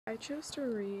I chose to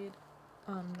read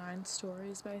 9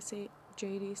 stories by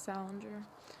D Salinger,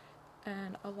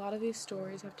 and a lot of these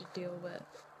stories have to deal with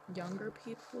younger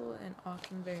people and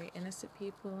often very innocent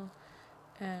people,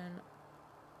 and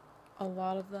a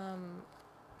lot of them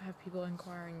have people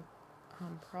inquiring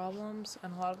problems,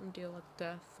 and a lot of them deal with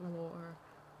death, war,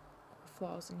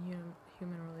 flaws in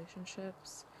human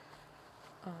relationships,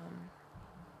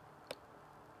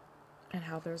 and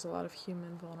how there's a lot of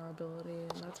human vulnerability,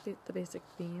 and that's the basic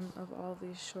theme of all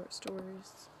these short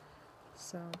stories.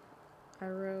 So I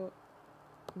wrote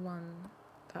one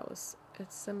it's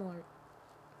similar,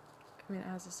 it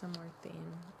has a similar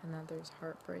theme, and that there's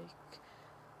heartbreak,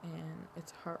 and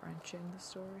it's heart-wrenching, the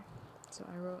story. So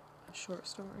I wrote a short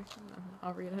story, and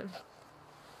I'll read it.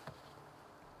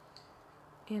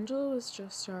 Angela was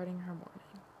just starting her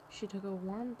morning. She took a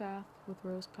warm bath with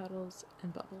rose petals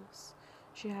and bubbles.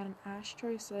 She had an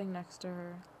ashtray sitting next to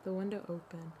her, the window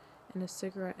open, and a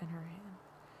cigarette in her hand.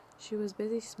 She was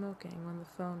busy smoking when the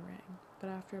phone rang, but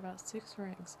after about 6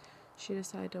 rings, she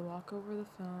decided to walk over the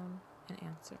phone and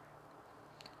answer.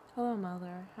 "Hello,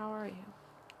 Mother. How are you?"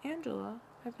 "Angela,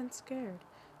 I've been scared.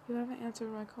 You haven't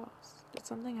answered my calls. Did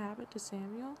something happen to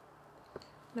Samuel?"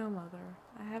 "No, Mother.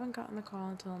 I haven't gotten the call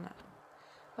until now.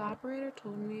 The operator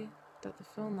told me that the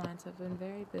phone lines have been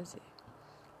very busy."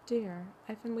 "Dear,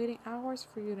 I've been waiting hours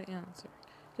for you to answer.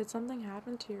 Did something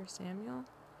happen to your Samuel?"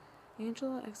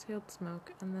 Angela exhaled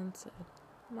smoke and then said,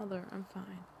 "Mother, I'm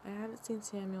fine. I haven't seen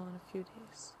Samuel in a few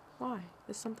days." "Why?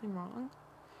 Is something wrong?"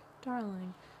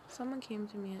 "Darling, someone came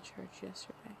to me at church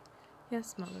yesterday."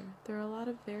 "Yes, Mother, there are a lot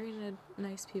of very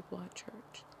nice people at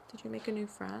church. Did you make a new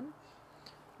friend?"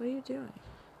 "What are you doing?"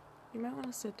 "You might want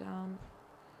to sit down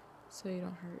so you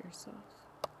don't hurt yourself."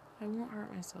 "I won't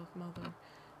hurt myself, Mother.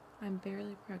 I'm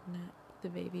barely pregnant. The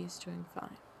baby is doing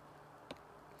fine."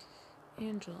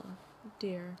 "Angela,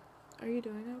 dear, are you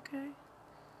doing okay?"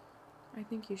 "I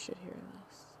think you should hear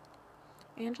this."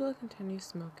 Angela continues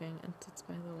smoking and sits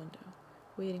by the window,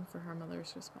 waiting for her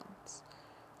mother's response.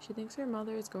 She thinks her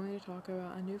mother is going to talk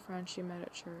about a new friend she met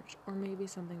at church, or maybe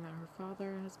something that her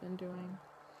father has been doing.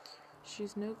 She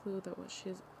has no clue that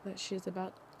she is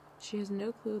about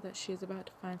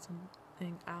to find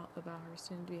something out about her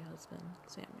soon-to-be husband,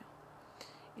 Samuel.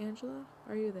 "Angela,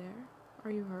 are you there?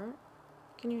 Are you hurt?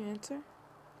 Can you answer?"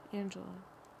 "Angela,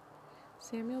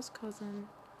 Samuel's cousin,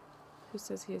 who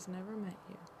says he has never met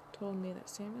you, told me that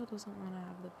Samuel doesn't want to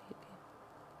have the baby.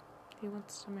 He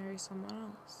wants to marry someone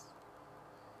else.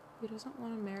 He doesn't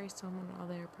want to marry someone while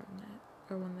they are pregnant,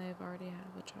 or when they have already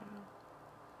had a child."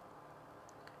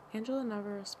 Angela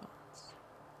never responds.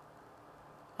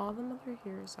 All the mother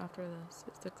hears after this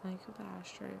is the clink of the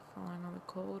ashtray falling on the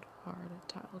cold, hard,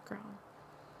 tiled ground.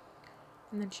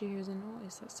 And then she hears a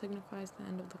noise that signifies the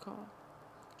end of the call.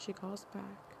 She calls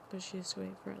back, but she has to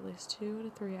wait for at least 2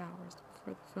 to 3 hours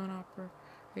before the phone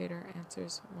operator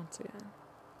answers once again.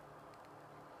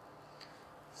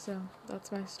 So,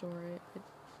 that's my story.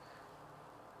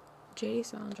 J.D.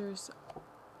 Salinger's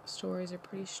stories are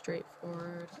pretty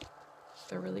straightforward.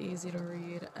 They're really easy to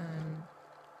read, and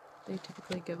they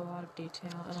typically give a lot of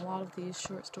detail, and a lot of these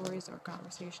short stories are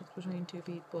conversations between 2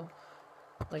 people.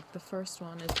 Like, the first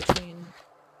one is between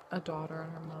a daughter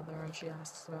and her mother, and she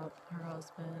asks about her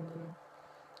husband and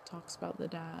talks about the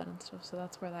dad and stuff, so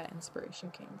that's where that inspiration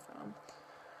came from.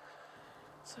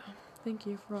 So, thank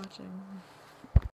you for watching.